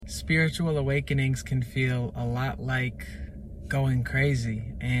spiritual awakenings can feel a lot like going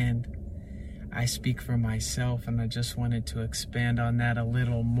crazy, and I speak for myself, and I just wanted to expand on that a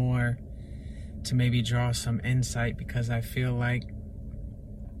little more to maybe draw some insight, because I feel like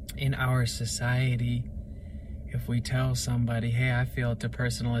in our society, if we tell somebody, hey, I feel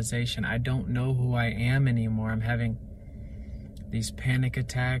depersonalization, I don't know who I am anymore, I'm having these panic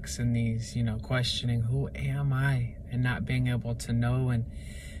attacks and these, questioning, who am I? And not being able to know, and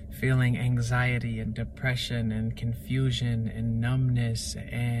feeling anxiety and depression and confusion and numbness.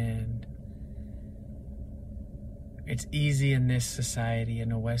 And it's easy in this society,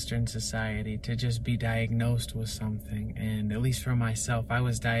 in a Western society, to just be diagnosed with something. And at least for myself, I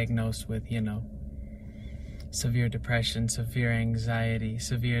was diagnosed with, severe depression, severe anxiety,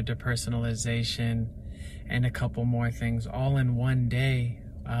 severe depersonalization, and a couple more things all in one day,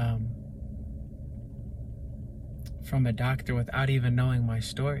 from a doctor, without even knowing my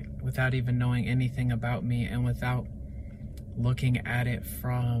story, without even knowing anything about me, and without looking at it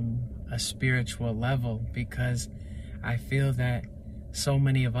from a spiritual level, because I feel that so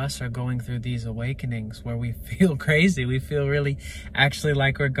many of us are going through these awakenings where we feel crazy. We feel really actually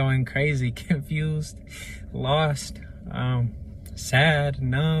like we're going crazy, confused, lost, sad,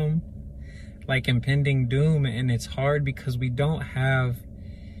 numb, like impending doom. And it's hard because we don't have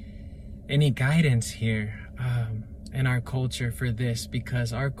any guidance here in our culture for this,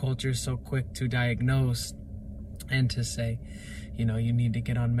 because our culture is so quick to diagnose and to say, you need to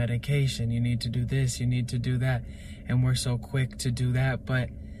get on medication, you need to do this, you need to do that. And we're so quick to do that, but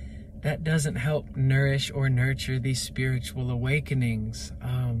that doesn't help nourish or nurture these spiritual awakenings.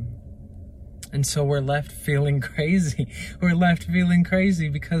 And so we're left feeling crazy. We're left feeling crazy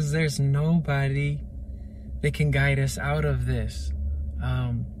because there's nobody that can guide us out of this.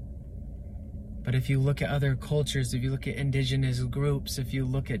 But if you look at other cultures, if you look at indigenous groups, if you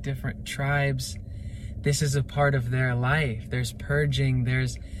look at different tribes, this is a part of their life. There's purging,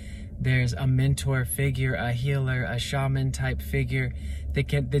 there's a mentor figure, a healer, a shaman type figure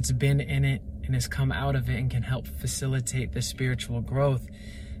that's been in it and has come out of it and can help facilitate the spiritual growth.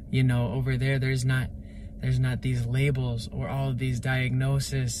 Over there's not these labels or all of these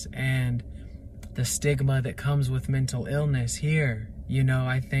diagnoses and the stigma that comes with mental illness here.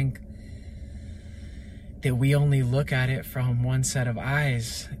 I think that we only look at it from one set of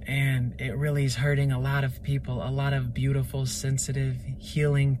eyes, and it really is hurting a lot of people, a lot of beautiful, sensitive,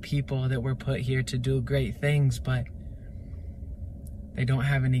 healing people that were put here to do great things, but they don't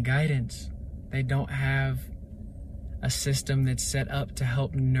have any guidance. They don't have a system that's set up to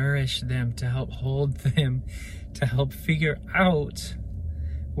help nourish them, to help hold them, to help figure out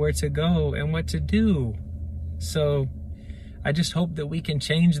where to go and what to do. So I just hope that we can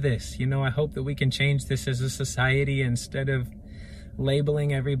change this. I hope that we can change this as a society, instead of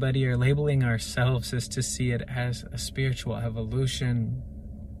labeling everybody or labeling ourselves, is to see it as a spiritual evolution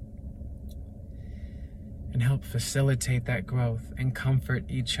and help facilitate that growth and comfort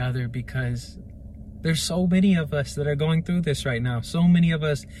each other, because there's so many of us that are going through this right now. So many of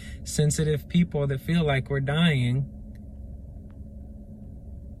us sensitive people that feel like we're dying.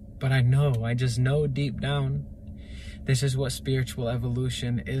 But I just know deep down, this is what spiritual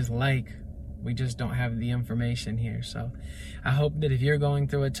evolution is like. We just don't have the information here. So I hope that if you're going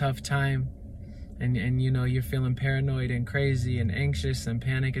through a tough time and you're feeling paranoid and crazy and anxious and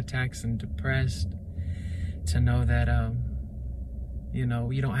panic attacks and depressed, to know that you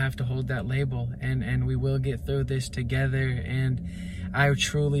don't have to hold that label, and we will get through this together. And I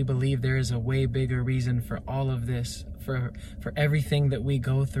truly believe there is a way bigger reason for all of this, for everything that we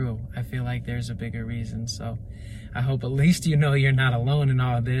go through. I feel like there's a bigger reason. So I hope at least you're not alone in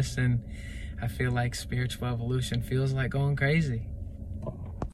all this. And I feel like spiritual evolution feels like going crazy.